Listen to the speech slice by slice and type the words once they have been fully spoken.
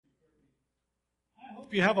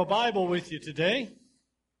Hope you have a Bible with you today.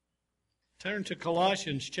 Turn to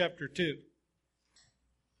Colossians chapter 2.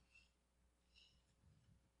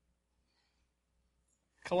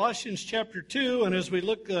 Colossians chapter 2, and as we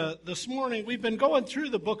look this morning, we've been going through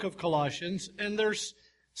the book of Colossians, and there's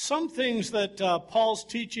some things that Paul's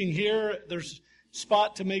teaching here. There's a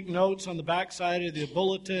spot to make notes on the backside of the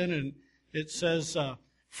bulletin, and it says,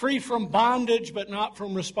 free from bondage, but not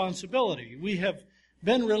from responsibility. We have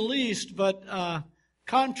been released, but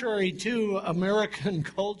contrary to American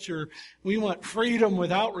culture, we want freedom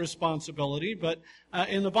without responsibility. But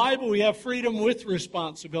in the Bible, we have freedom with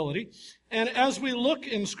responsibility. And as we look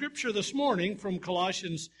in Scripture this morning from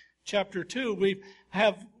Colossians chapter 2, we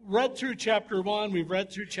have read through chapter 1, we've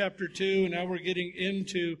read through chapter 2, and now we're getting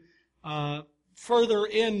into further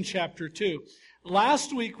in chapter 2.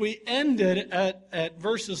 Last week we ended at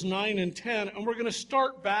verses 9 and 10, and we're going to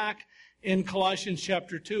start back in Colossians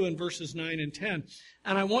chapter 2 and verses 9 and 10.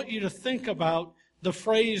 And I want you to think about the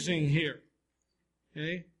phrasing here.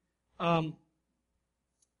 Okay?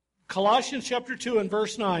 Colossians chapter 2 and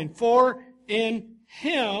verse 9. For in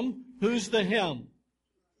Him, who's the Him?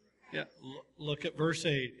 Yeah, look at verse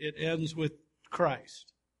 8. It ends with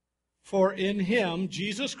Christ. For in Him,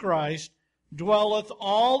 Jesus Christ, dwelleth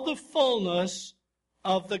all the fullness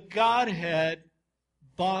of the Godhead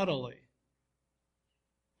bodily.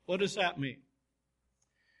 What does that mean?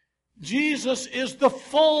 Jesus is the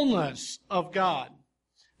fullness of God,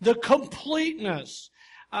 the completeness.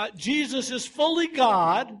 Jesus is fully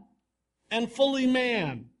God and fully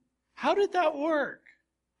man. How did that work?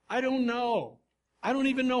 I don't know. I don't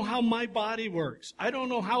even know how my body works. I don't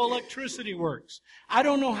know how electricity works. I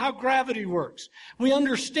don't know how gravity works. We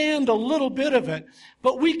understand a little bit of it,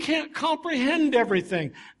 but we can't comprehend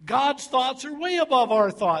everything. God's thoughts are way above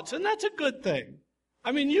our thoughts, and that's a good thing.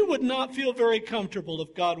 I mean, you would not feel very comfortable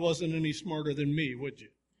if God wasn't any smarter than me, would you?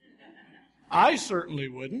 I certainly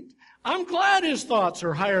wouldn't. I'm glad His thoughts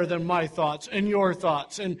are higher than my thoughts and your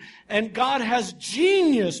thoughts. And God has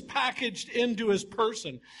genius packaged into His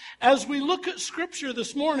person. As we look at Scripture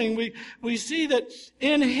this morning, we see that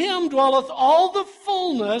in Him dwelleth all the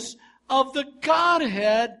fullness of the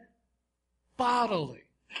Godhead bodily.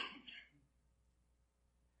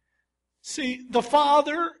 See, the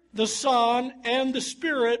Father, the Son, and the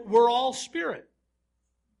Spirit were all Spirit.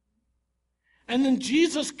 And then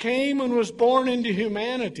Jesus came and was born into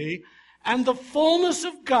humanity, and the fullness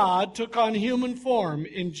of God took on human form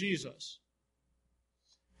in Jesus.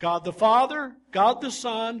 God the Father, God the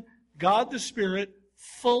Son, God the Spirit,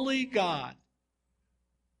 fully God.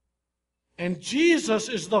 And Jesus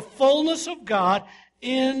is the fullness of God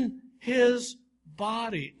in His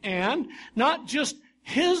body. And not just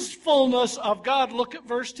His fullness of God. Look at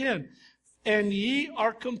verse 10. And ye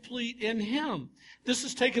are complete in Him. This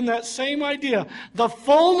is taking that same idea. The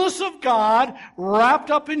fullness of God wrapped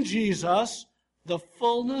up in Jesus. The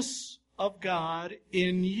fullness of God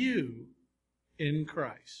in you in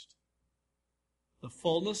Christ. The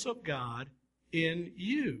fullness of God in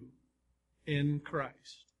you in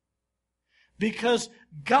Christ. Because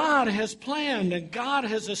God has planned and God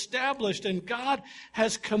has established and God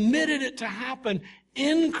has committed it to happen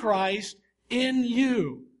in Christ, in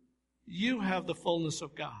you. You have the fullness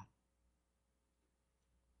of God.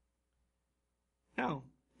 Now,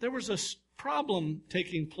 there was a problem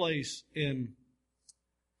taking place in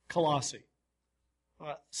Colossae.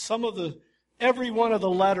 Every one of the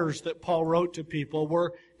letters that Paul wrote to people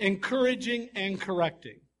were encouraging and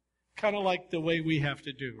correcting. Kind of like the way we have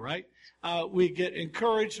to do, right? We get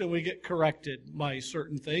encouraged and we get corrected by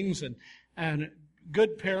certain things, and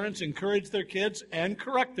good parents encourage their kids and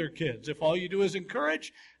correct their kids. If all you do is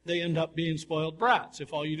encourage, they end up being spoiled brats.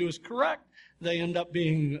 If all you do is correct, they end up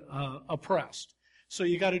being oppressed. So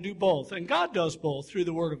you got to do both. And God does both through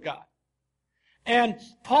the Word of God. And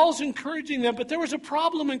Paul's encouraging them, but there was a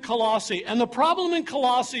problem in Colossae. And the problem in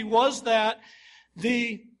Colossae was that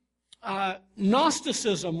the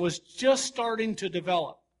Gnosticism was just starting to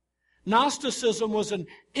develop. Gnosticism was an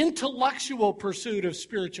intellectual pursuit of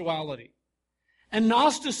spirituality. And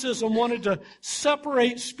Gnosticism wanted to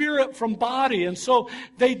separate spirit from body. And so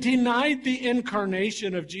they denied the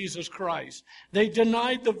incarnation of Jesus Christ. They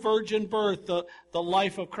denied the virgin birth, the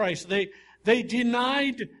life of Christ. They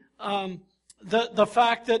denied the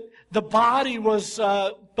fact that the body was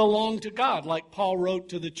belong to God. Like Paul wrote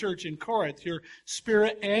to the church in Corinth, your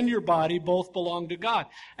spirit and your body both belong to God.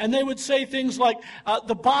 And they would say things like,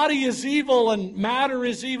 the body is evil and matter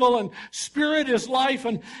is evil and spirit is life.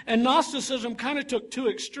 And Gnosticism kind of took two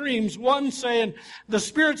extremes. One saying the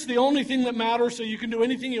spirit's the only thing that matters, so you can do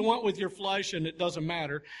anything you want with your flesh and it doesn't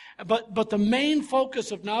matter. But the main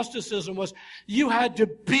focus of Gnosticism was you had to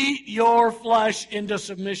beat your flesh into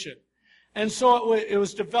submission. And so it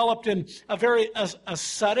was developed in a very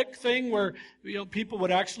ascetic thing where, people would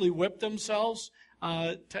actually whip themselves,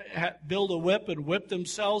 build a whip and whip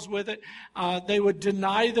themselves with it. They would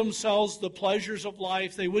deny themselves the pleasures of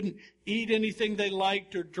life. They wouldn't eat anything they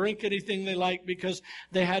liked or drink anything they liked because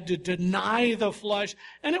they had to deny the flesh.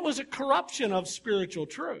 And it was a corruption of spiritual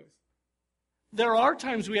truth. There are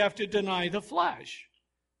times we have to deny the flesh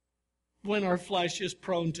when our flesh is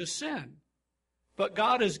prone to sin. But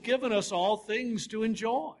God has given us all things to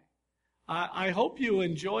enjoy. I hope you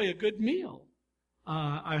enjoy a good meal.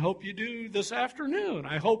 I hope you do this afternoon.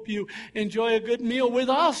 I hope you enjoy a good meal with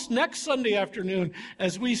us next Sunday afternoon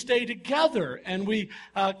as we stay together and we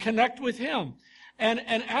connect with Him. And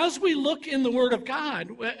as we look in the Word of God,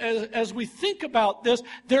 as we think about this,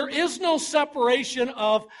 there is no separation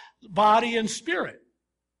of body and spirit.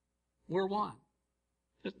 We're one.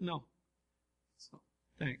 No. So,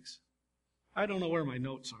 thanks. I don't know where my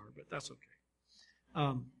notes are, but that's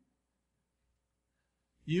okay.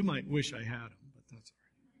 You might wish I had them, but that's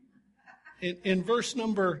all right. In verse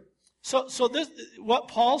number, so this, what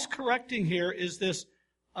Paul's correcting here is this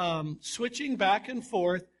switching back and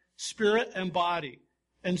forth, spirit and body.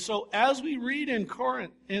 And so as we read in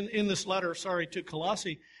Corinth, in this letter, to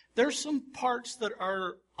Colossae, there's some parts that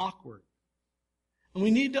are awkward. And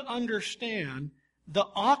we need to understand the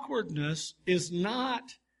awkwardness is not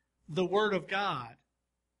the Word of God.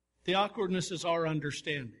 The awkwardness is our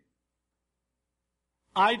understanding.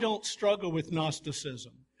 I don't struggle with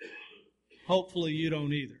Gnosticism. Hopefully you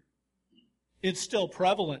don't either. It's still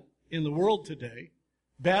prevalent in the world today.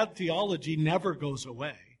 Bad theology never goes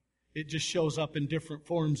away. It just shows up in different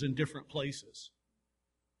forms in different places.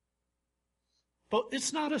 But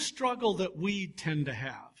it's not a struggle that we tend to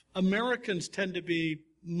have. Americans tend to be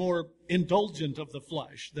more indulgent of the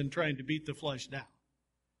flesh than trying to beat the flesh down.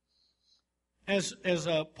 As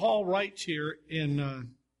Paul writes here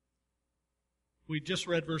we just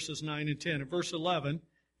read verses 9 and 10. In verse 11,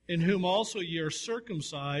 in whom also ye are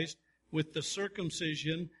circumcised with the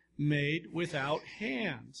circumcision made without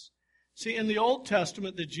hands. See, in the Old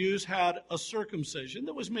Testament, the Jews had a circumcision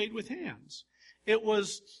that was made with hands. It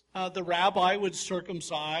was the rabbi would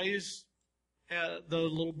circumcise the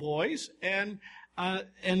little boys, and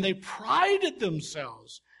they prided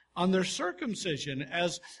themselves on their circumcision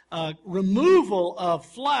as a removal of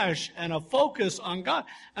flesh and a focus on God.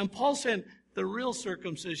 And Paul's saying the real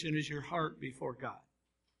circumcision is your heart before God.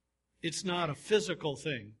 It's not a physical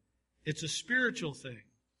thing. It's a spiritual thing.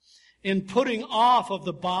 In putting off of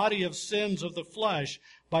the body of sins of the flesh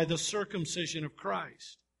by the circumcision of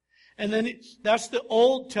Christ. And then that's the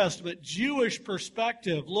Old Testament Jewish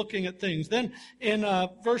perspective looking at things. Then in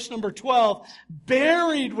verse number 12,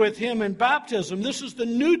 buried with Him in baptism. This is the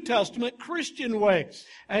New Testament Christian way.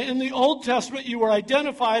 In the Old Testament, you were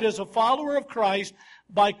identified as a follower of Christ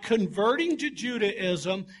by converting to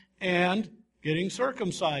Judaism and getting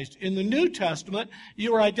circumcised. In the New Testament,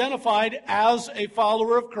 you are identified as a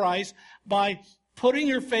follower of Christ by putting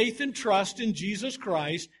your faith and trust in Jesus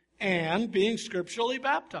Christ and being scripturally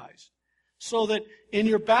baptized. So that in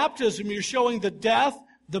your baptism, you're showing the death,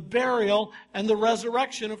 the burial, and the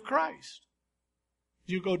resurrection of Christ.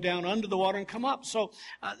 You go down under the water and come up. So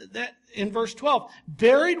that in verse 12,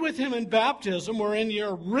 buried with Him in baptism, wherein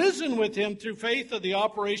you're risen with Him through faith of the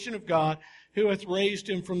operation of God, who hath raised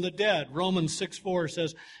Him from the dead. Romans 6:4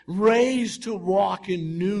 says, raised to walk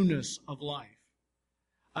in newness of life.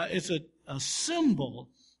 It's a symbol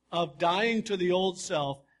of dying to the old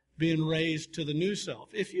self, being raised to the new self.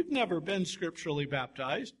 If you've never been scripturally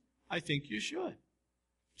baptized, I think you should.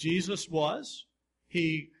 Jesus was.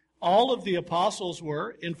 All of the apostles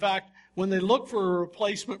were. In fact, when they looked for a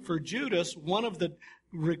replacement for Judas, one of the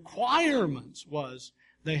requirements was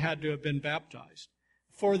they had to have been baptized.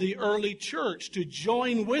 For the early church to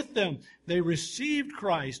join with them, they received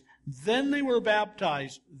Christ, then they were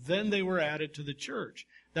baptized, then they were added to the church.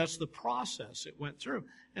 That's the process it went through.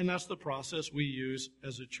 And that's the process we use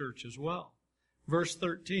as a church as well. Verse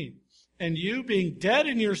 13, and you being dead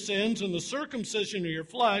in your sins and the circumcision of your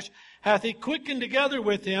flesh, hath He quickened together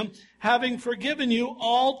with Him, having forgiven you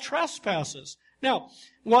all trespasses. Now,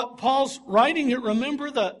 what Paul's writing here,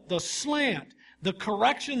 remember the slant. the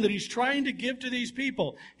correction that he's trying to give to these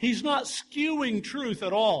people, he's not skewing truth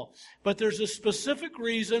at all. But there's a specific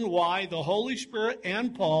reason why the Holy Spirit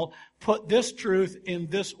and Paul put this truth in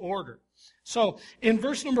this order. So in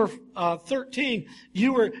verse number 13,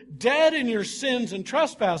 you were dead in your sins and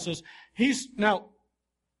trespasses.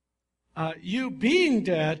 You being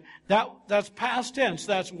dead, that's past tense.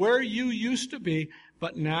 That's where you used to be.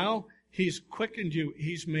 But now he's quickened you.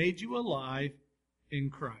 He's made you alive in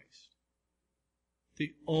Christ.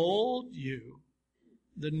 The old you,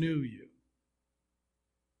 the new you.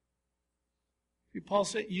 Paul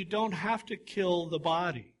said, you don't have to kill the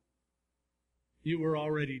body. You were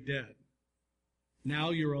already dead. Now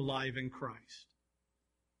you're alive in Christ.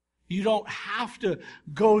 You don't have to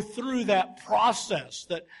go through that process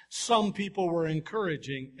that some people were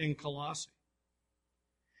encouraging in Colossae.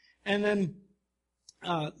 And then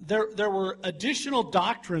there were additional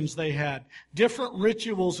doctrines they had, different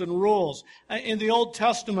rituals and rules. In the Old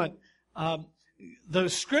Testament, the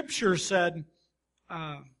Scripture said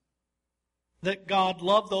that God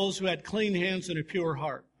loved those who had clean hands and a pure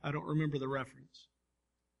heart. I don't remember the reference.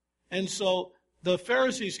 And so the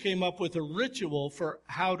Pharisees came up with a ritual for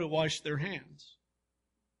how to wash their hands.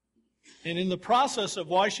 And in the process of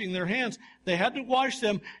washing their hands, they had to wash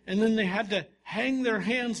them, and then they had to hang their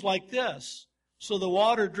hands like this, so the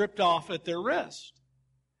water dripped off at their wrist.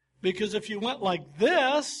 Because if you went like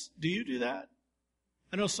this, do you do that?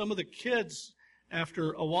 I know some of the kids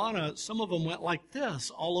after Awana, some of them went like this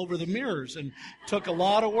all over the mirrors and took a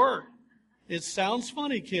lot of work. It sounds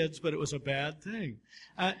funny, kids, but it was a bad thing.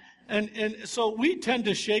 And so we tend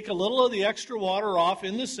to shake a little of the extra water off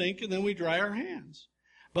in the sink, and then we dry our hands.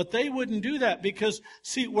 But they wouldn't do that because,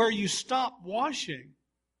 see, where you stop washing,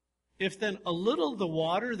 if then a little of the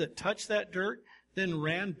water that touched that dirt then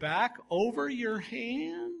ran back over your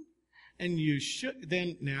hand, and you should,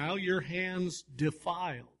 then now your hands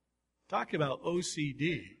defiled. Talk about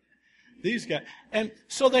OCD. These guys. And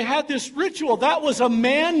so they had this ritual. That was a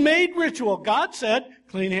man-made ritual. God said,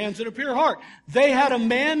 clean hands and a pure heart. They had a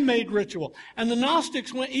man-made ritual. And the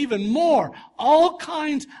Gnostics went even more. All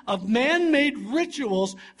kinds of man-made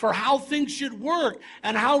rituals for how things should work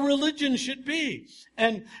and how religion should be.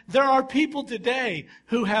 And there are people today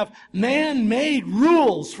who have man-made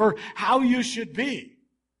rules for how you should be.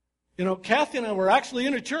 You know, Kathy and I were actually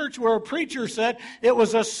in a church where a preacher said it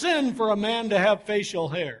was a sin for a man to have facial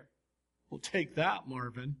hair. Well, take that,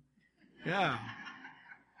 Marvin. Yeah.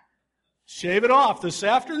 Shave it off this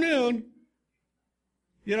afternoon.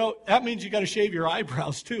 You know, that means you got to shave your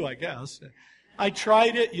eyebrows too, I guess. I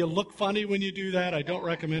tried it. You look funny when you do that. I don't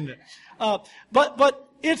recommend it. But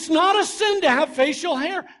it's not a sin to have facial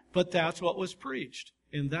hair. But that's what was preached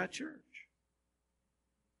in that church.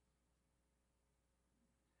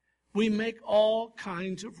 We make all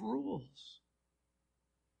kinds of rules.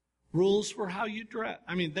 Rules for how you dress.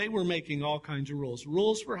 I mean, they were making all kinds of rules.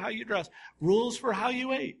 Rules for how you dress. Rules for how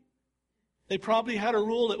you ate. They probably had a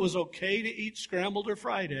rule that was okay to eat scrambled or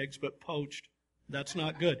fried eggs, but poached, that's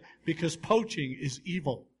not good, because poaching is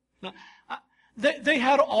evil. Now, they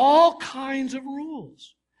had all kinds of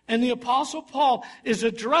rules. And the Apostle Paul is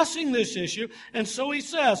addressing this issue, and so he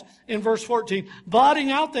says in verse 14,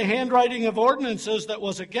 blotting out the handwriting of ordinances that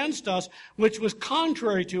was against us, which was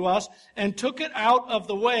contrary to us, and took it out of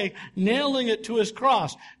the way, nailing it to his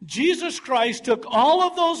cross. Jesus Christ took all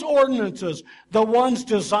of those ordinances, the ones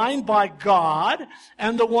designed by God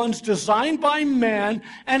and the ones designed by man,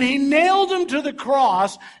 and he nailed them to the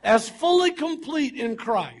cross as fully complete in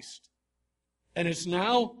Christ. And it's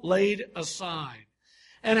now laid aside.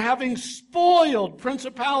 And having spoiled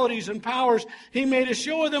principalities and powers, he made a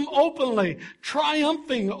show of them openly,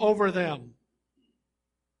 triumphing over them.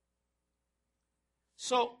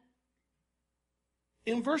 So,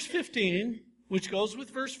 in verse 15, which goes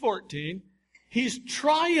with verse 14, he's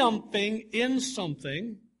triumphing in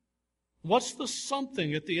something. What's the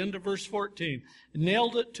something at the end of verse 14?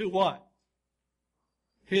 Nailed it to what?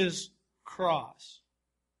 His cross.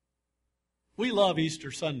 We love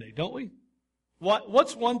Easter Sunday, don't we?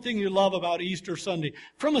 What's one thing you love about Easter Sunday?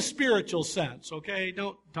 From a spiritual sense, okay?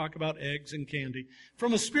 Don't talk about eggs and candy.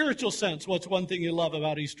 From a spiritual sense, what's one thing you love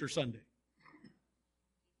about Easter Sunday?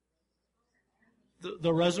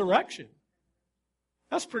 The resurrection.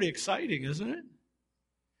 That's pretty exciting, isn't it?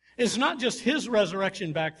 It's not just his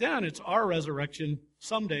resurrection back then, it's our resurrection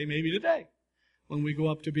someday, maybe today, when we go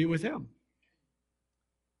up to be with him.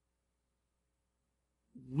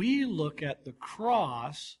 We look at the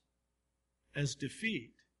cross as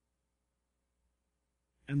defeat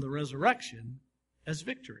and the resurrection as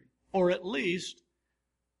victory. Or at least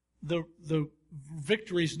the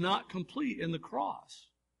victory's not complete in the cross.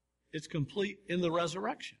 It's complete in the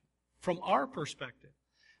resurrection, from our perspective.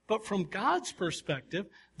 But from God's perspective,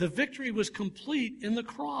 the victory was complete in the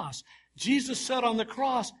cross. Jesus said on the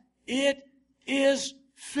cross, "It is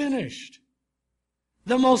finished."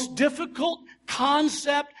 The most difficult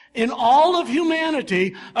concept in all of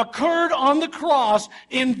humanity occurred on the cross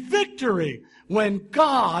in victory when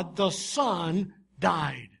God the Son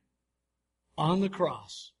died on the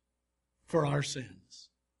cross for our sins.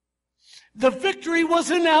 The victory was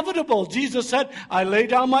inevitable. Jesus said, "I lay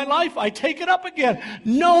down my life, I take it up again.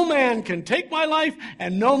 No man can take my life,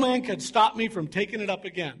 and no man can stop me from taking it up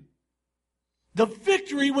again." The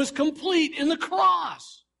victory was complete in the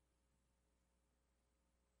cross.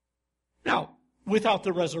 Now, without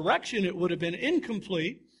the resurrection, it would have been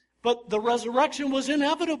incomplete, but the resurrection was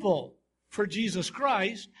inevitable for Jesus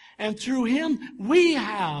Christ, and through him, we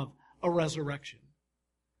have a resurrection.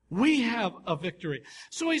 We have a victory.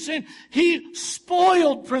 So he's saying he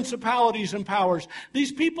spoiled principalities and powers.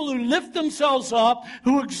 These people who lift themselves up,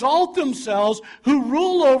 who exalt themselves, who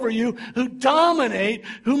rule over you, who dominate,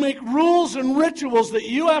 who make rules and rituals that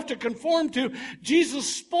you have to conform to.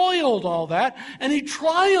 Jesus spoiled all that, and he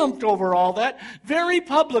triumphed over all that very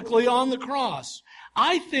publicly on the cross.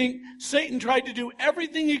 I think Satan tried to do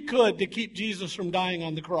everything he could to keep Jesus from dying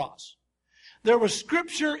on the cross. There was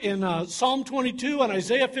scripture in Psalm 22 and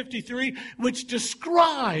Isaiah 53 which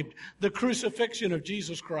described the crucifixion of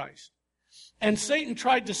Jesus Christ. And Satan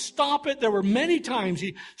tried to stop it. There were many times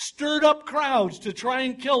he stirred up crowds to try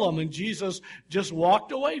and kill him, and Jesus just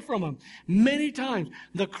walked away from him. Many times.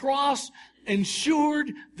 The cross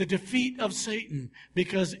ensured the defeat of Satan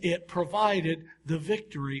because it provided the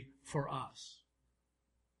victory for us.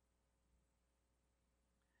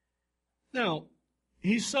 Now,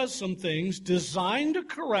 he says some things designed to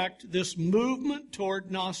correct this movement toward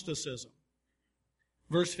Gnosticism.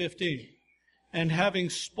 Verse 15. And having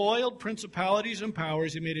spoiled principalities and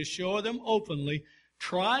powers, he made a show of them openly,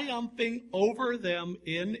 triumphing over them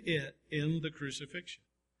in the crucifixion.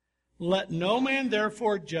 Let no man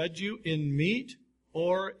therefore judge you in meat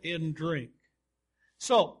or in drink.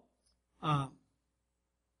 So,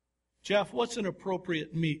 Jeff, what's an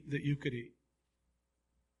appropriate meat that you could eat?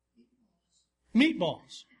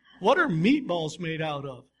 Meatballs. What are meatballs made out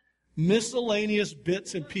of? Miscellaneous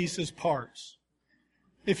bits and pieces parts.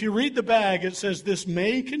 If you read the bag, it says this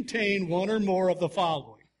may contain one or more of the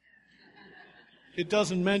following. It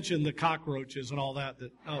doesn't mention the cockroaches and all that.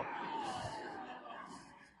 Oh.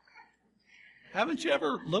 Haven't you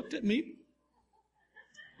ever looked at meat?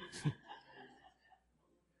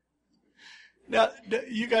 Now,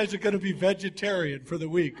 you guys are going to be vegetarian for the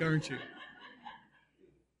week, aren't you?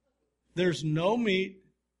 There's no meat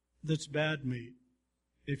that's bad meat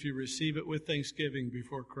if you receive it with thanksgiving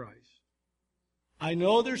before Christ. I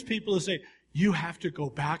know there's people who say, you have to go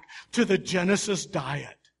back to the Genesis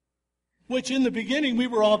diet, which in the beginning we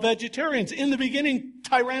were all vegetarians. In the beginning,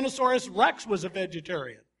 Tyrannosaurus Rex was a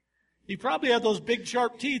vegetarian. He probably had those big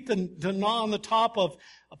sharp teeth to gnaw on the top of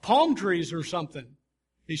palm trees or something.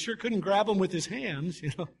 He sure couldn't grab them with his hands,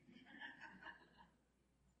 you know.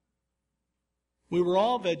 We were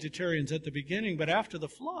all vegetarians at the beginning, but after the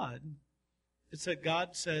flood, it said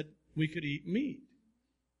God said we could eat meat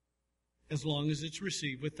as long as it's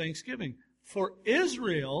received with thanksgiving. For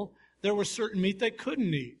Israel, there was certain meat they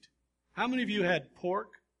couldn't eat. How many of you had pork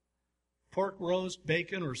roast,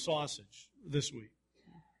 bacon, or sausage this week?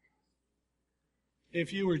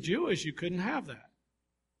 If you were Jewish, you couldn't have that.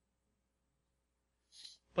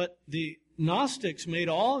 But the Gnostics made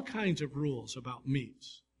all kinds of rules about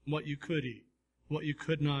meats, what you could eat, what you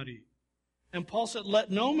could not eat. And Paul said, let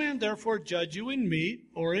no man therefore judge you in meat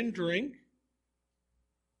or in drink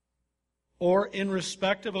or in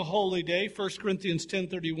respect of a holy day, 1 Corinthians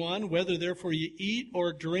 10:31, whether therefore you eat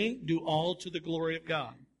or drink, do all to the glory of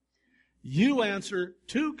God. You answer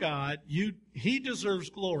to God, He deserves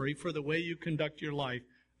glory for the way you conduct your life,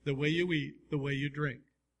 the way you eat, the way you drink.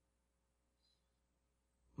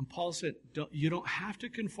 And Paul said, you don't have to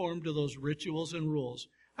conform to those rituals and rules.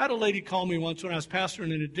 I had a lady call me once when I was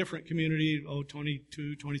pastoring in a different community,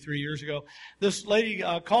 22, 23 years ago. This lady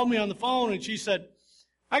called me on the phone and she said,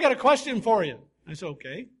 I got a question for you. I said,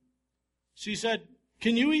 okay. She said,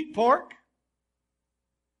 can you eat pork?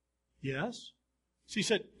 Yes. She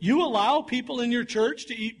said, you allow people in your church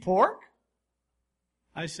to eat pork?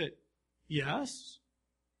 I said, yes.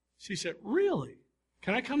 She said, really?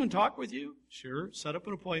 Can I come and talk with you? Sure. Set up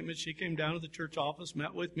an appointment. She came down to the church office,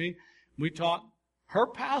 met with me. We talked. Her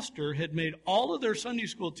pastor had made all of their Sunday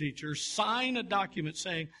school teachers sign a document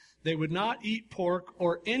saying they would not eat pork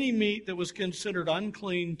or any meat that was considered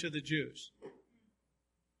unclean to the Jews.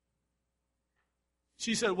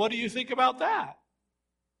 She said, what do you think about that?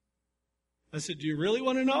 I said, do you really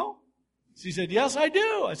want to know? She said, yes, I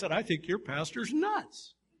do. I said, I think your pastor's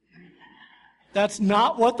nuts. That's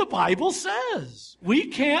not what the Bible says. We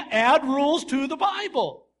can't add rules to the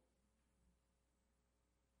Bible.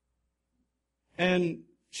 And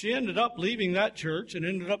she ended up leaving that church and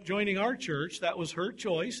ended up joining our church. That was her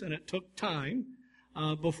choice, and it took time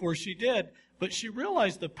before she did. But she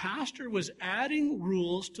realized the pastor was adding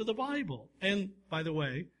rules to the Bible. And, by the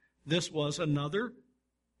way, this was another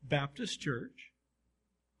Baptist church,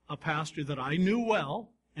 a pastor that I knew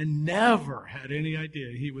well and never had any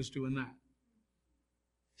idea he was doing that.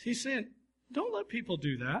 He's saying, don't let people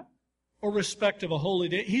do that, or respect of a holy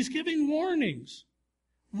day. He's giving warnings.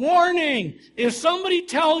 Warning! If somebody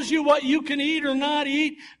tells you what you can eat or not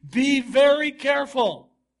eat, be very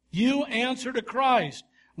careful. You answer to Christ.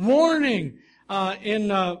 Warning in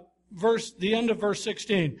the end of verse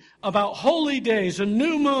 16 about holy days and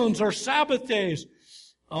new moons or Sabbath days.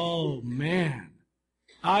 Oh, man.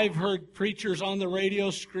 I've heard preachers on the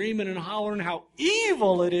radio screaming and hollering how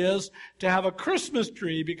evil it is to have a Christmas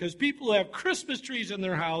tree because people who have Christmas trees in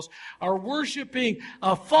their house are worshiping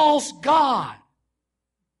a false god.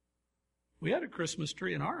 We had a Christmas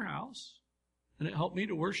tree in our house, and it helped me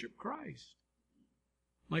to worship Christ.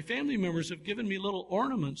 My family members have given me little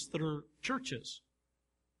ornaments that are churches.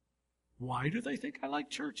 Why do they think I like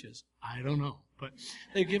churches? I don't know. But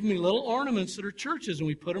they give me little ornaments that are churches, and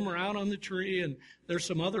we put them around on the tree, and there's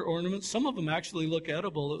some other ornaments. Some of them actually look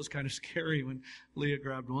edible. It was kind of scary when Leah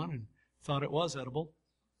grabbed one and thought it was edible.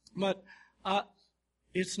 But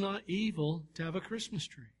it's not evil to have a Christmas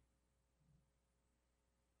tree.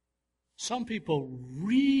 Some people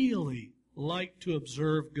really like to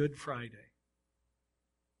observe Good Friday.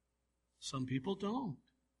 Some people don't.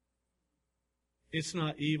 It's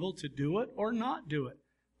not evil to do it or not do it.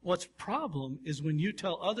 What's problem is when you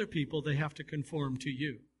tell other people they have to conform to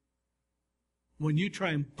you. When you try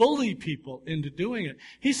and bully people into doing it.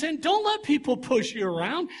 He's saying, don't let people push you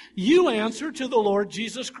around. You answer to the Lord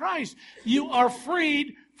Jesus Christ. You are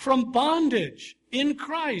freed from bondage in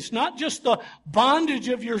Christ. Not just the bondage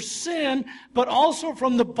of your sin, but also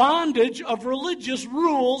from the bondage of religious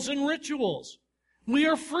rules and rituals. We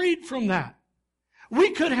are freed from that.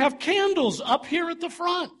 We could have candles up here at the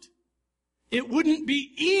front. It wouldn't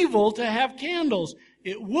be evil to have candles.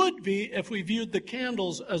 It would be if we viewed the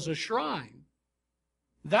candles as a shrine.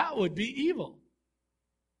 That would be evil.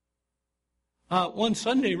 One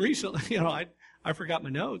Sunday recently, I forgot my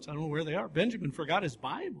notes. I don't know where they are. Benjamin forgot his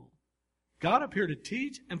Bible. Got up here to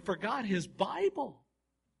teach and forgot his Bible.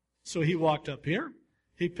 So he walked up here.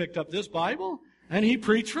 He picked up this Bible and he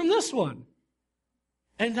preached from this one.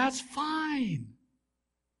 And that's fine.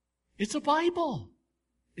 It's a Bible.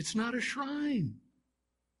 It's not a shrine.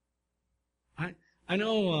 I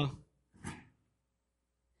know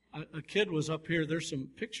a kid was up here. There's some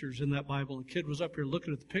pictures in that Bible. A kid was up here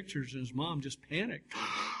looking at the pictures, and his mom just panicked.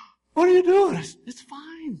 What are you doing? It's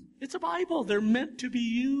fine. It's a Bible. They're meant to be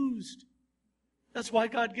used. That's why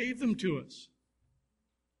God gave them to us.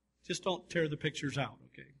 Just don't tear the pictures out,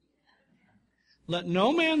 okay? Let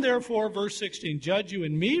no man therefore, verse 16, judge you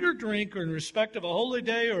in meat or drink or in respect of a holy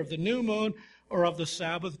day or of the new moon or of the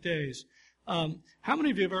Sabbath days. How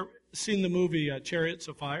many of you have ever seen the movie Chariots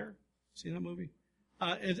of Fire? Seen that movie?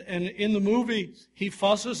 And in the movie, he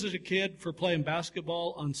fusses at a kid for playing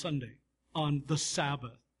basketball on Sunday, on the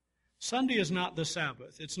Sabbath. Sunday is not the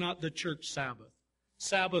Sabbath. It's not the church Sabbath.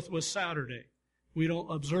 Sabbath was Saturday. We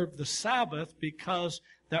don't observe the Sabbath because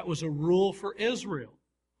that was a rule for Israel.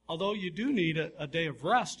 Although you do need a day of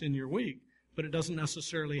rest in your week, but it doesn't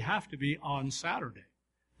necessarily have to be on Saturday.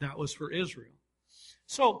 That was for Israel.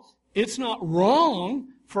 So it's not wrong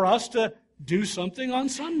for us to do something on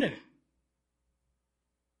Sunday.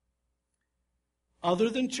 Other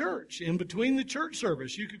than church, in between the church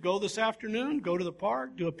service. You could go this afternoon, go to the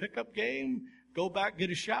park, do a pickup game, go back,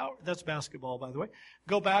 get a shower. That's basketball, by the way.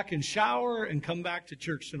 Go back and shower and come back to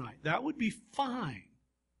church tonight. That would be fine.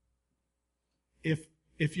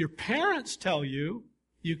 If your parents tell you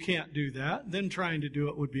you can't do that, then trying to do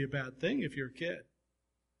it would be a bad thing if you're a kid.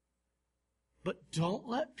 But don't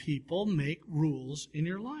let people make rules in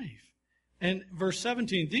your life. And verse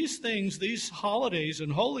 17, these things, these holidays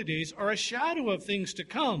and holy days are a shadow of things to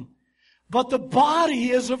come. But the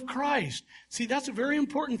body is of Christ. See, that's a very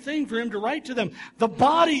important thing for him to write to them. The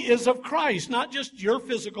body is of Christ, not just your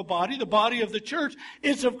physical body, the body of the church.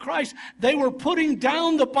 It's of Christ. They were putting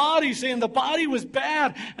down the body, saying the body was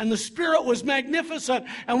bad and the spirit was magnificent,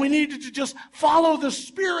 and we needed to just follow the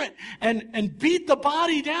spirit and beat the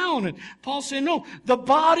body down. And Paul's saying, no, the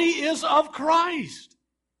body is of Christ.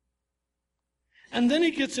 And then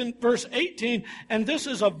he gets in verse 18, and this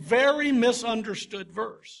is a very misunderstood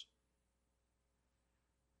verse.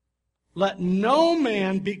 Let no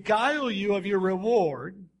man beguile you of your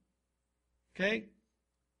reward, okay,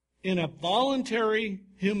 in a voluntary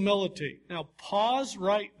humility. Now, pause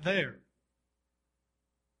right there.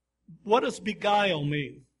 What does beguile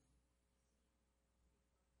mean?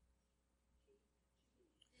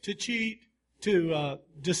 To cheat, to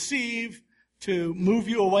deceive, to move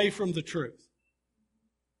you away from the truth.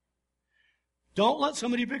 Don't let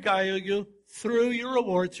somebody beguile you through your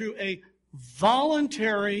reward, through a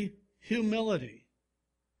voluntary humility.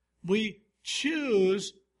 We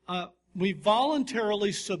choose, we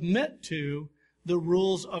voluntarily submit to the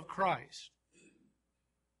rules of Christ.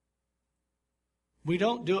 We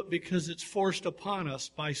don't do it because it's forced upon us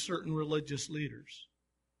by certain religious leaders.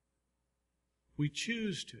 We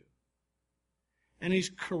choose to. And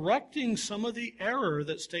he's correcting some of the error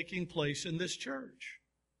that's taking place in this church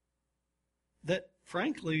that,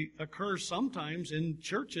 frankly, occurs sometimes in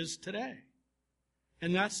churches today.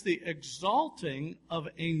 And that's the exalting of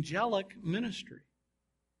angelic ministry.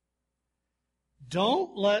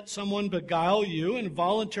 Don't let someone beguile you in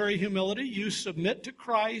voluntary humility. You submit to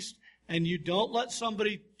Christ, and you don't let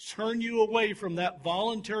somebody turn you away from that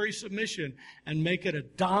voluntary submission and make it a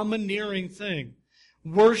domineering thing.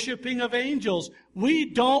 Worshipping of angels. We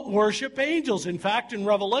don't worship angels. In fact, in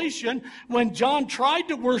Revelation, when John tried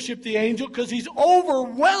to worship the angel because he's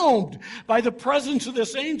overwhelmed by the presence of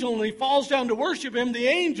this angel and he falls down to worship him, the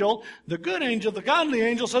angel, the good angel, the godly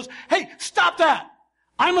angel says, "Hey, stop that!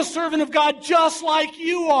 I'm a servant of God just like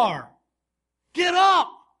you are. Get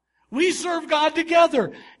up! We serve God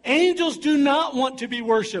together." Angels do not want to be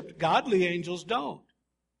worshiped. Godly angels don't.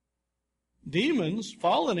 Demons,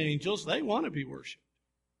 fallen angels, they want to be worshiped.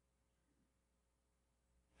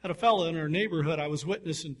 I had a fellow in our neighborhood I was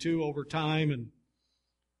witnessing to over time, and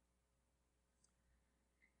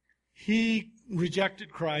he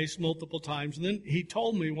rejected Christ multiple times. And then he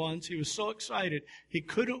told me once, he was so excited, he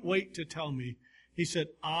couldn't wait to tell me. He said,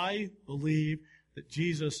 "I believe that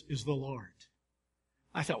Jesus is the Lord."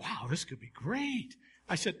 I thought, wow, this could be great.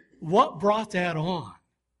 I said, "What brought that on?"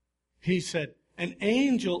 He said, "An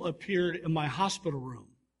angel appeared in my hospital room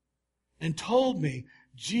and told me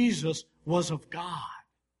Jesus was of God."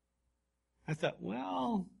 I thought,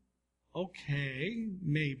 well, okay,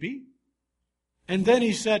 maybe. And then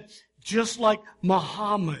he said, just like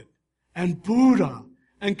Muhammad and Buddha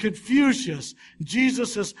and Confucius,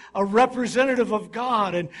 Jesus is a representative of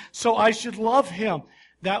God, and so I should love him.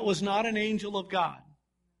 That was not an angel of God.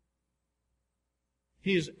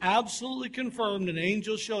 He is absolutely confirmed an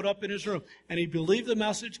angel showed up in his room, and he believed the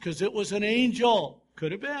message because it was an angel.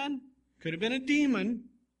 Could have been a demon.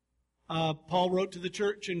 Paul wrote to the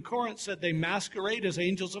church in Corinth, said they masquerade as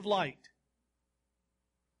angels of light.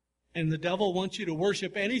 And the devil wants you to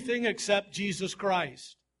worship anything except Jesus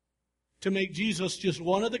Christ. To make Jesus just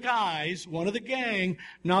one of the guys, one of the gang,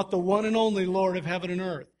 not the one and only Lord of heaven and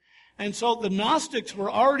earth. And so the Gnostics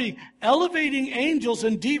were already elevating angels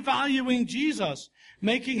and devaluing Jesus,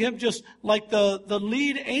 making him just like the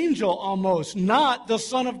lead angel almost, not the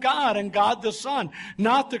Son of God and God the Son,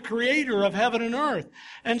 not the creator of heaven and earth.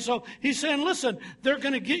 And so he's saying, listen, they're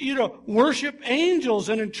going to get you to worship angels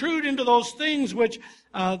and intrude into those things which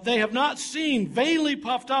they have not seen, vainly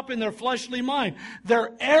puffed up in their fleshly mind.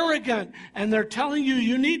 They're arrogant, and they're telling you,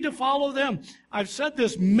 you need to follow them. I've said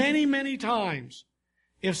this many, many times.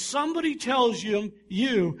 If somebody tells you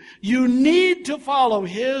need to follow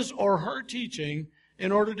his or her teaching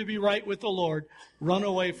in order to be right with the Lord, run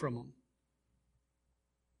away from them.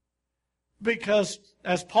 Because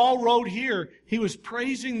as Paul wrote here, he was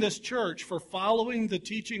praising this church for following the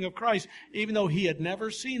teaching of Christ, even though he had never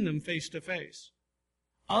seen them face to face.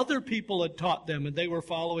 Other people had taught them, and they were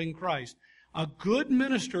following Christ. A good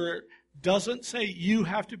minister doesn't say, you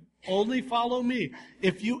have to only follow me.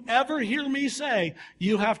 If you ever hear me say,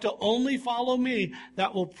 you have to only follow me,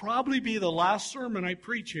 that will probably be the last sermon I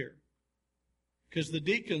preach here. Because the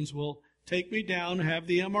deacons will take me down, have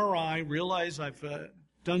the MRI, realize I've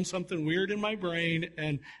done something weird in my brain,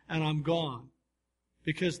 and I'm gone.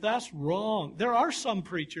 Because that's wrong. There are some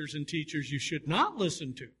preachers and teachers you should not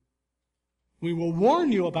listen to. We will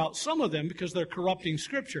warn you about some of them because they're corrupting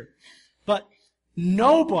Scripture. But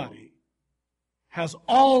nobody has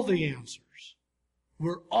all the answers.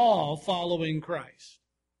 We're all following Christ.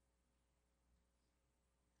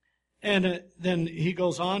 And then he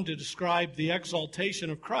goes on to describe the exaltation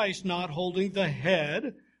of Christ not holding the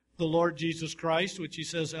head, the Lord Jesus Christ, which he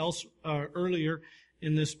says earlier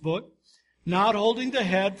in this book. not holding the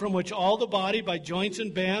head, from which all the body by joints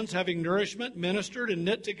and bands, having nourishment, ministered and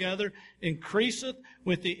knit together, increaseth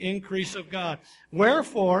with the increase of God.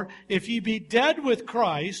 Wherefore, if ye be dead with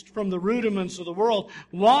Christ from the rudiments of the world,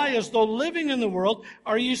 why, as though living in the world,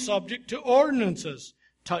 are ye subject to ordinances?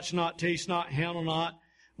 Touch not, taste not, handle not,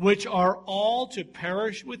 which are all to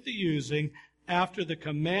perish with the using, after the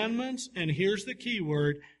commandments, and here's the key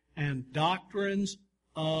word, and doctrines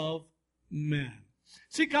of men.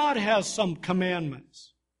 See, God has some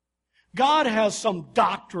commandments. God has some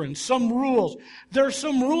doctrines, some rules. There's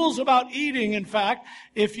some rules about eating. In fact,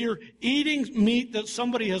 if you're eating meat that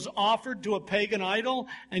somebody has offered to a pagan idol,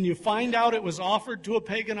 and you find out it was offered to a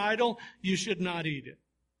pagan idol, you should not eat it.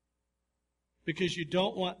 Because you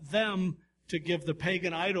don't want them to give the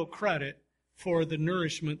pagan idol credit for the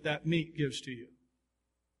nourishment that meat gives to you.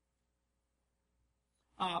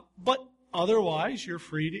 But otherwise, you're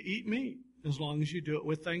free to eat meat, as long as you do it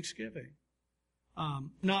with thanksgiving.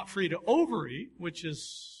 Not free to overeat, which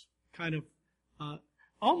is kind of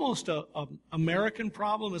almost a American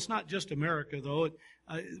problem. It's not just America, though.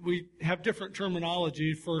 We have different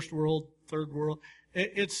terminology, first world, third world.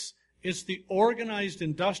 It's the organized,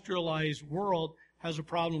 industrialized world has a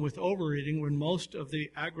problem with overeating, when most of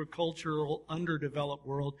the agricultural, underdeveloped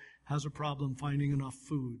world has a problem finding enough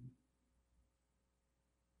food.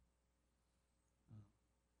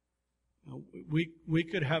 We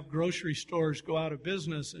could have grocery stores go out of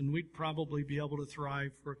business, and we'd probably be able to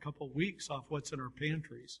thrive for a couple of weeks off what's in our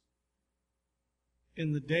pantries.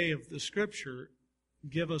 In the day of the Scripture,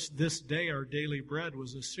 give us this day our daily bread,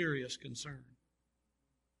 was a serious concern.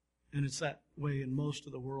 And it's that way in most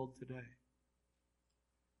of the world today.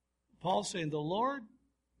 Paul's saying the Lord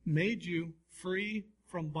made you free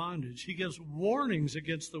from bondage. He gives warnings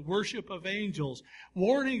against the worship of angels,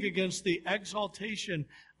 warning against the exaltation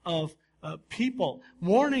of people,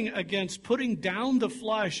 warning against putting down the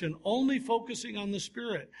flesh and only focusing on the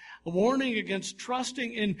Spirit, a warning against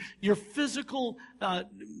trusting in your physical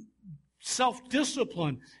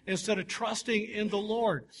self-discipline instead of trusting in the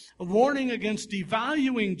Lord, a warning against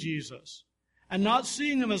devaluing Jesus and not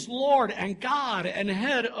seeing Him as Lord and God and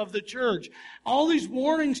head of the church. All these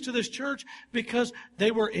warnings to this church because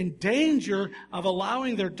they were in danger of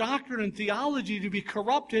allowing their doctrine and theology to be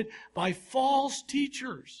corrupted by false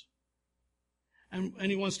teachers. And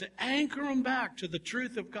he wants to anchor them back to the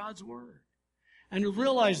truth of God's Word. And to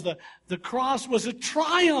realize that the cross was a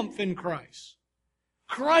triumph in Christ.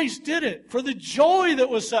 Christ did it for the joy that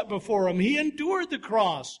was set before Him. He endured the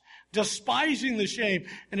cross, despising the shame,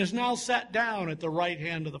 and is now sat down at the right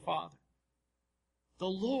hand of the Father. The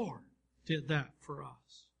Lord did that for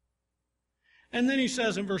us. And then he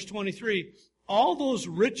says in verse 23, all those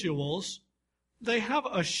rituals, they have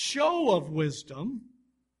a show of wisdom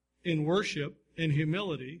in worship, in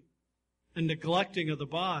humility, and neglecting of the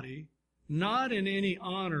body, not in any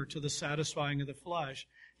honor to the satisfying of the flesh.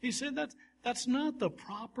 He said that's not the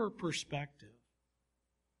proper perspective.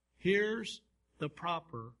 Here's the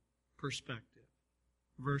proper perspective.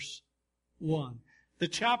 Verse 1. The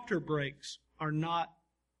chapter breaks are not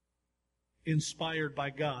inspired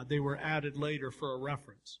by God. They were added later for a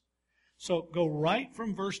reference. So go right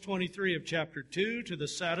from verse 23 of chapter 2 to the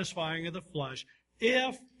satisfying of the flesh.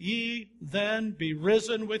 If ye then be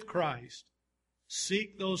risen with Christ,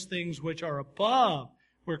 seek those things which are above,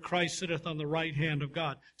 where Christ sitteth on the right hand of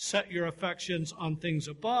God. Set your affections on things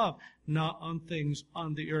above, not on things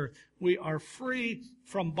on the earth. We are free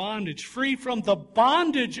from bondage, free from the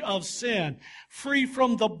bondage of sin, free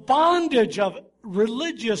from the bondage of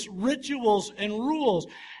religious rituals and rules.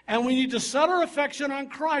 And we need to set our affection on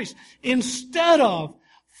Christ instead of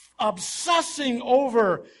obsessing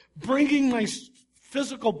over bringing my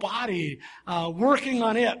physical body, working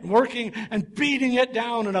on it, working and beating it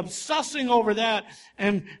down and obsessing over that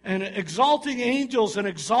and exalting angels and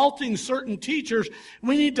exalting certain teachers.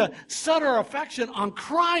 We need to set our affection on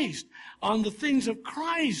Christ, on the things of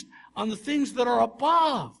Christ, on the things that are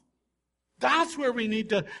above. That's where we need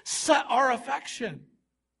to set our affection.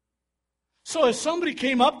 So if somebody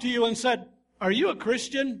came up to you and said, "Are you a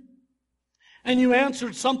Christian?" and you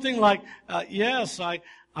answered something like, "Yes,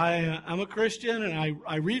 I'm a Christian, and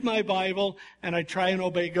I read my Bible, and I try and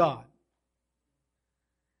obey God."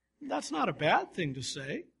 That's not a bad thing to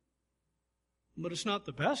say, but it's not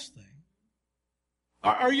the best thing.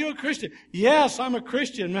 Are you a Christian? Yes, I'm a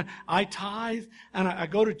Christian. I tithe, and I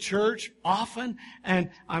go to church often, and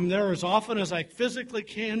I'm there as often as I physically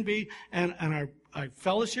can be, and I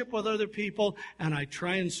fellowship with other people, and I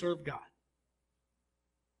try and serve God.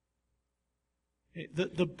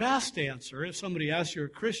 The best answer, if somebody asks you're a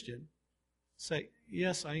Christian, say,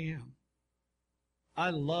 "Yes, I am. I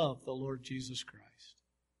love the Lord Jesus Christ.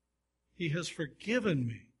 He has forgiven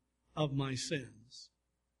me of my sins,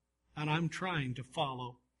 and I'm trying to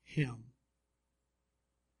follow Him.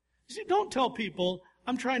 You see, don't tell people,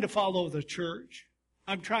 I'm trying to follow the church.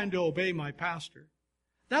 I'm trying to obey my pastor.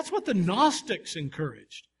 That's what the Gnostics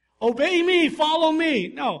encouraged. Obey me, follow me.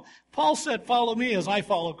 No, Paul said, follow me as I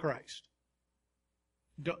follow Christ.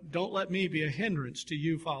 Don't let me be a hindrance to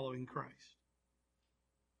you following Christ.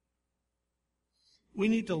 We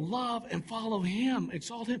need to love and follow Him,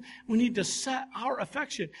 exalt Him. We need to set our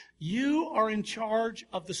affection. You are in charge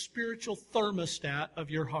of the spiritual thermostat of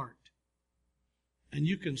your heart. And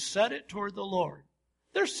you can set it toward the Lord.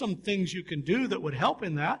 There's some things you can do that would help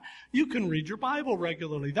in that. You can read your Bible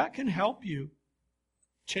regularly. That can help you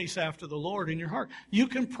chase after the Lord in your heart. You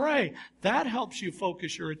can pray. That helps you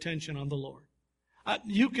focus your attention on the Lord.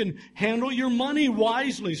 You can handle your money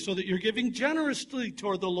wisely so that you're giving generously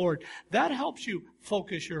toward the Lord. That helps you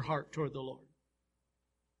focus your heart toward the Lord.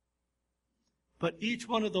 But each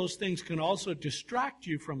one of those things can also distract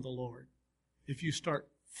you from the Lord if you start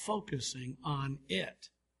focusing on it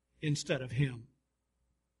instead of Him.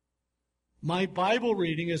 My Bible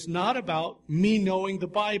reading is not about me knowing the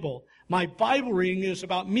Bible. My Bible reading is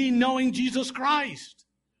about me knowing Jesus Christ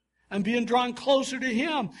and being drawn closer to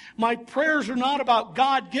Him. My prayers are not about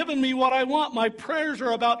God giving me what I want. My prayers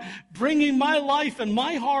are about bringing my life and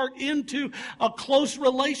my heart into a close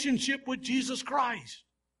relationship with Jesus Christ.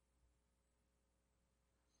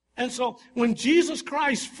 And so when Jesus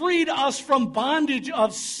Christ freed us from bondage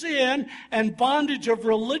of sin and bondage of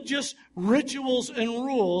religious rituals and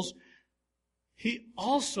rules, He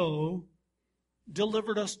also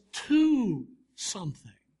delivered us to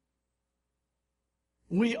something.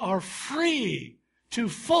 We are free to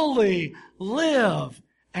fully live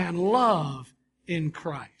and love in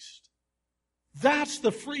Christ. That's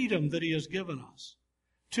the freedom that He has given us.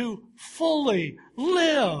 To fully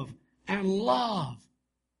live and love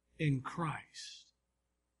in Christ.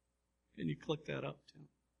 Can you click that up, Tim?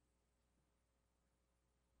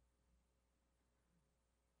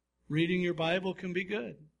 Reading your Bible can be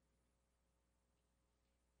good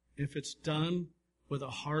if it's done with a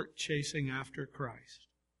heart chasing after Christ.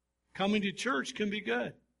 Coming to church can be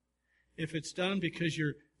good if it's done because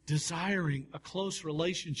you're desiring a close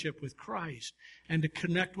relationship with Christ and to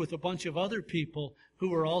connect with a bunch of other people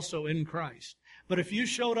who are also in Christ. But if you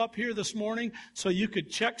showed up here this morning so you could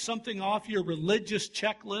check something off your religious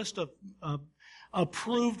checklist of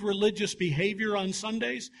approved religious behavior on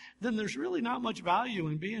Sundays, then there's really not much value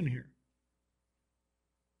in being here.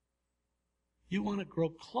 You want to grow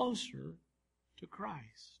closer to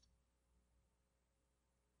Christ.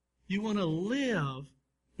 You want to live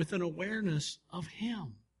with an awareness of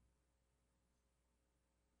Him.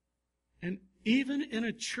 And even in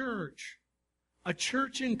a church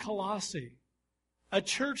in Colossae, a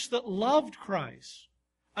church that loved Christ,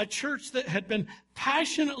 a church that had been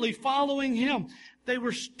passionately following Him, they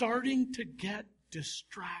were starting to get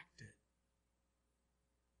distracted.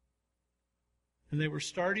 And they were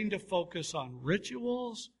starting to focus on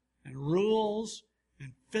rituals and rules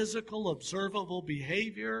and physical observable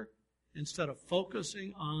behavior instead of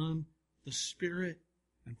focusing on the Spirit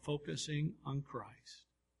and focusing on Christ.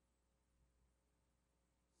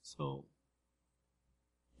 So,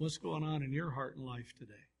 what's going on in your heart and life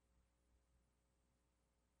today?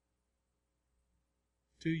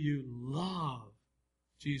 Do you love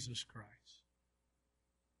Jesus Christ?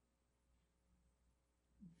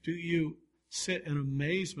 Do you sit in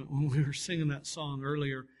amazement? When we were singing that song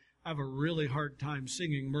earlier, I have a really hard time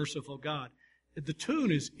singing Merciful God. The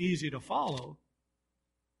tune is easy to follow,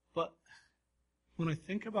 but when I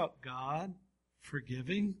think about God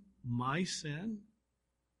forgiving my sin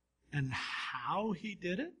and how He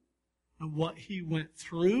did it and what He went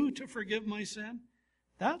through to forgive my sin,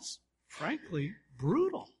 that's frankly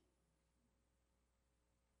brutal.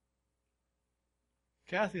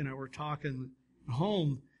 Kathy and I were talking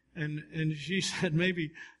home, and she said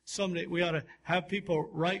maybe someday we ought to have people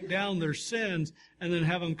write down their sins and then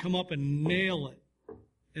have them come up and nail it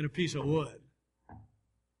in a piece of wood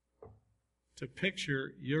to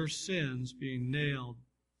picture your sins being nailed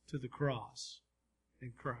to the cross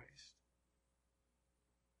in Christ.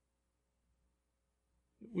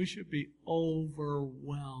 We should be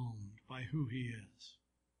overwhelmed by who He is.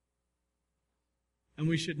 And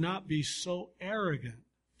we should not be so arrogant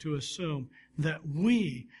to assume that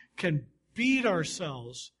we can beat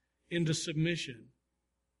ourselves into submission.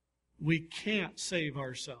 We can't save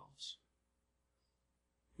ourselves.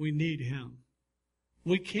 We need Him.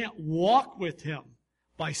 We can't walk with Him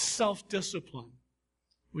by self-discipline.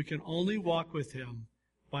 We can only walk with Him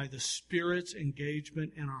by the Spirit's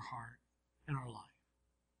engagement in our heart and our life.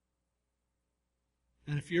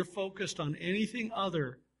 And if you're focused on anything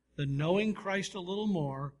other than knowing Christ a little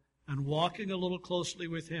more and walking a little closely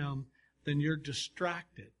with Him, then you're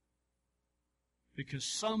distracted. Because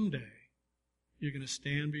someday you're going to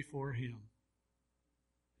stand before Him.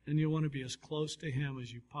 And you want to be as close to Him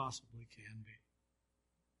as you possibly can be.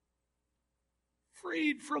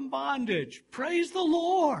 Freed from bondage. Praise the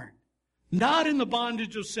Lord. Not in the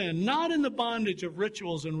bondage of sin. Not in the bondage of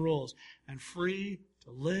rituals and rules. And free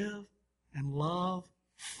to live and love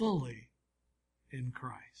fully in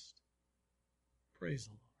Christ. Praise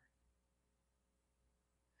the Lord.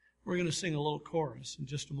 We're going to sing a little chorus in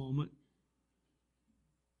just a moment.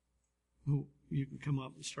 Oh, you can come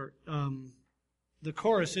up and start. The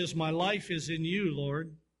chorus is, "My life is in you,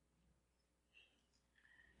 Lord."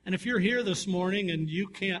 And if you're here this morning and you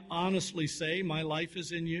can't honestly say, "My life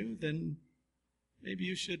is in you," then maybe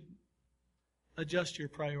you should adjust your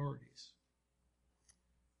priorities.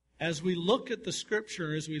 As we look at the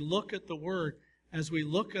Scripture, as we look at the Word, as we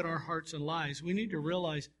look at our hearts and lives, we need to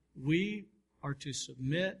realize we are to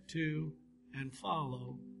submit to and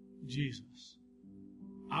follow Jesus.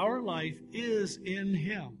 Our life is in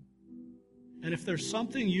Him. And if there's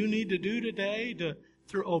something you need to do today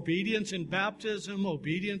through obedience in baptism,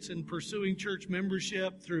 obedience in pursuing church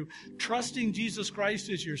membership, through trusting Jesus Christ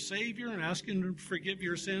as your Savior and asking Him to forgive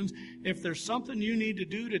your sins, if there's something you need to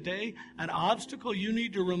do today, an obstacle you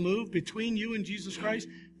need to remove between you and Jesus Christ,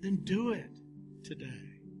 then do it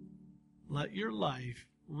today. Let your life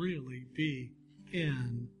really be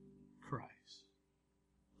in Christ.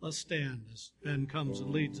 Let's stand as Ben comes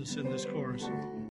and leads us in this chorus.